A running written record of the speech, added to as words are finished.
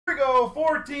go.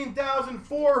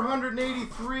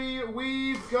 14,483.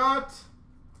 We've got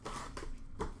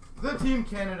the Team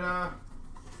Canada.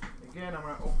 Again, I'm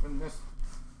going to open this.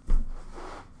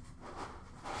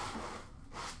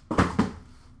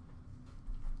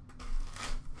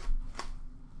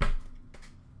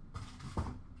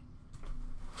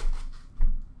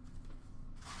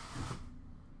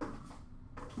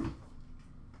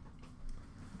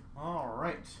 All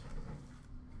right.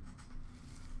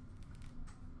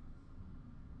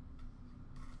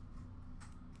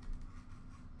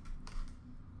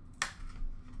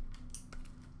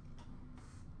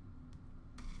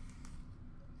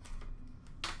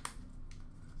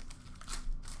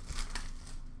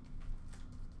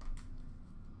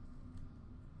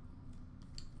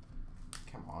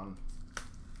 Come on.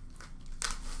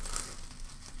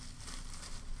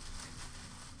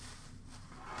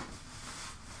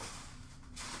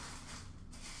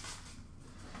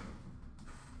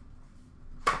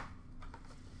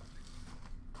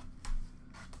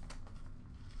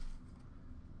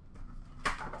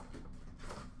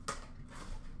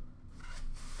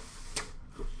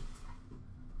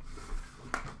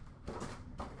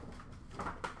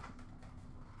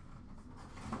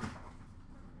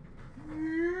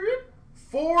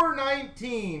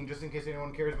 $419, just in case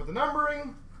anyone cares about the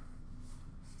numbering.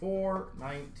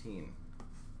 $419.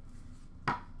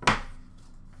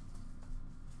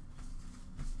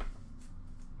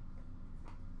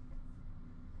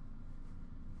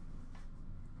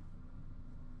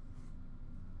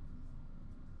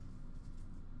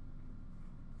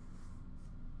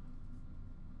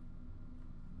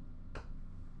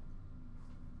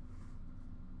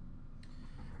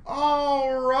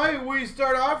 All right, we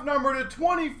start off number to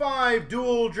 25,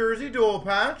 dual jersey, dual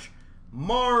patch,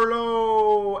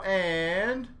 Marlowe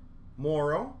and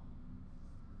Morrow.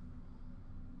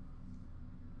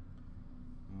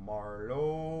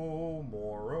 Marlowe,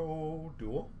 Morrow,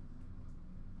 dual.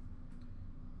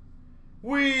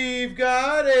 We've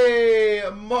got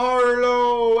a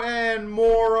Marlowe and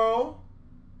Morrow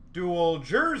dual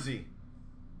jersey.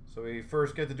 So we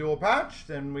first get the dual patch,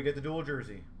 then we get the dual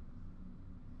jersey.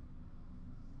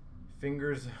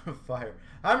 Fingers of fire.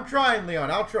 I'm trying,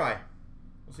 Leon. I'll try.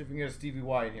 We'll see if we can get a Stevie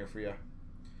Y in here for you.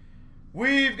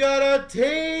 We've got a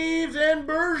Taves and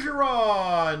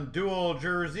Bergeron dual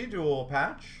jersey, dual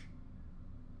patch.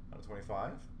 Out of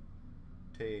 25.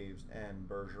 Taves and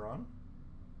Bergeron.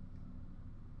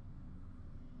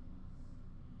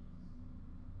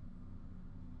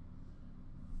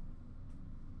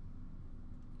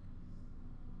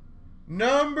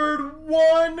 Numbered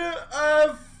 1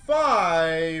 of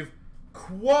 5.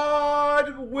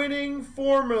 Quad winning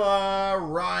formula,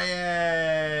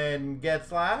 Ryan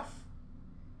Getzlaf.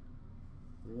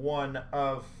 1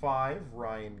 of 5,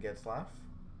 Ryan Getzlaf.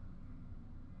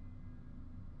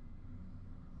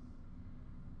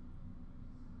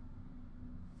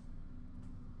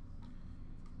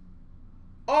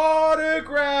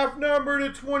 Autograph number to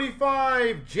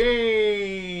 25,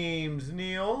 James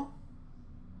Neal.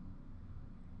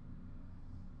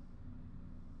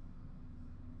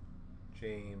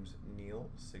 James Neal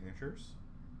signatures.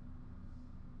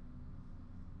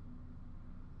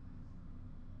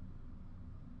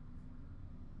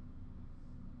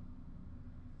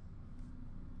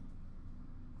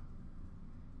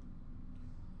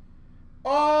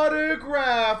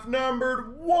 Autograph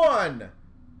numbered 1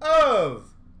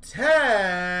 of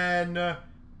 10,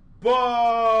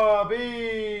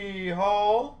 Bobby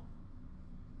Hall.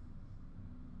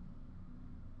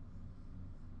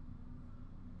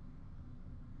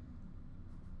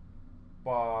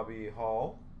 Bobby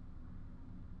Hall.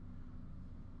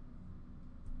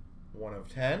 1 of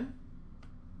 10.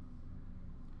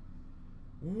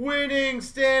 Winning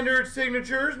standard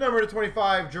signatures, number to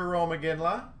 25, Jerome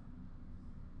McGinley.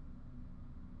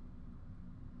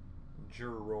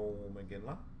 Jerome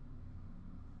McGinley.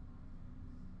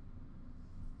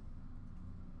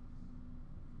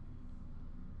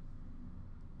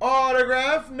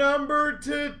 Autograph number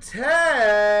to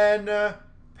 10,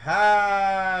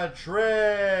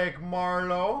 Patrick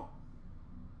Marleau.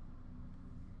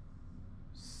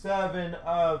 7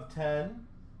 of 10,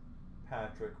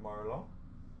 Patrick Marleau.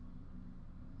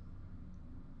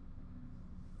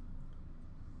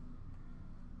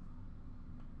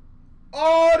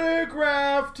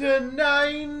 Autograph to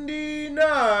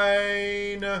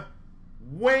 99,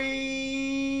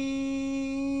 Wayne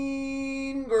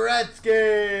Gretzky.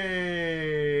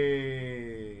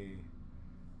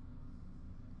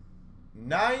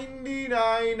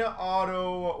 99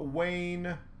 auto,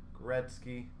 Wayne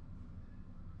Gretzky.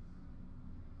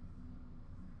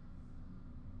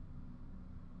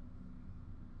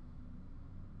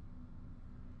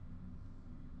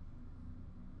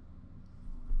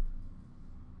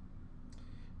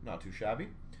 Not too shabby.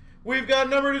 We've got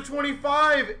number to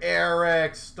 25,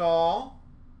 Eric Stahl.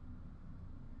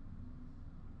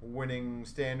 Winning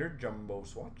Standard Jumbo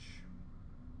Swatch.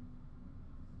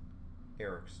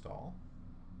 Eric Stahl.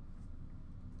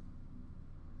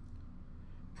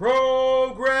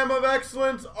 Program of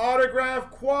Excellence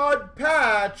Autograph Quad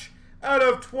Patch out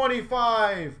of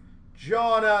 25,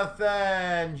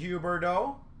 Jonathan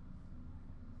Huberdeau.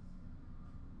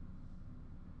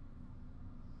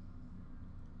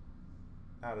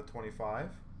 Out of 25,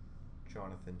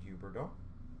 Jonathan Huberdeau.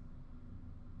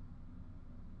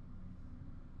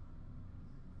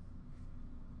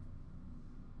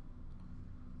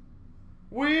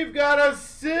 We've got a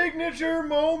signature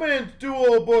moment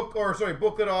dual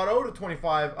booklet auto to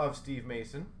 25 of Steve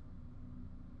Mason.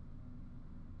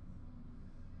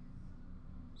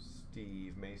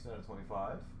 Steve Mason out of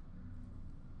 25.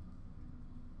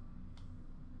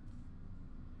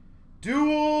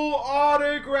 Dual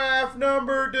autograph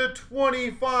number to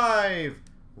 25,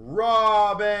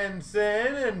 Robinson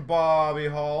and Bobby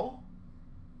Hall.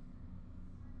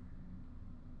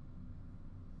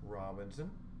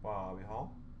 Robinson, Bobby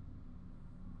Hall.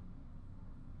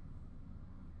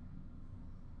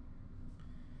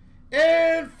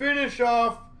 And finish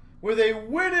off with a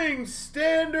winning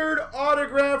standard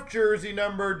autograph jersey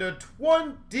number to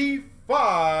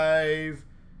 25,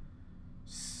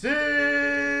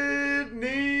 6.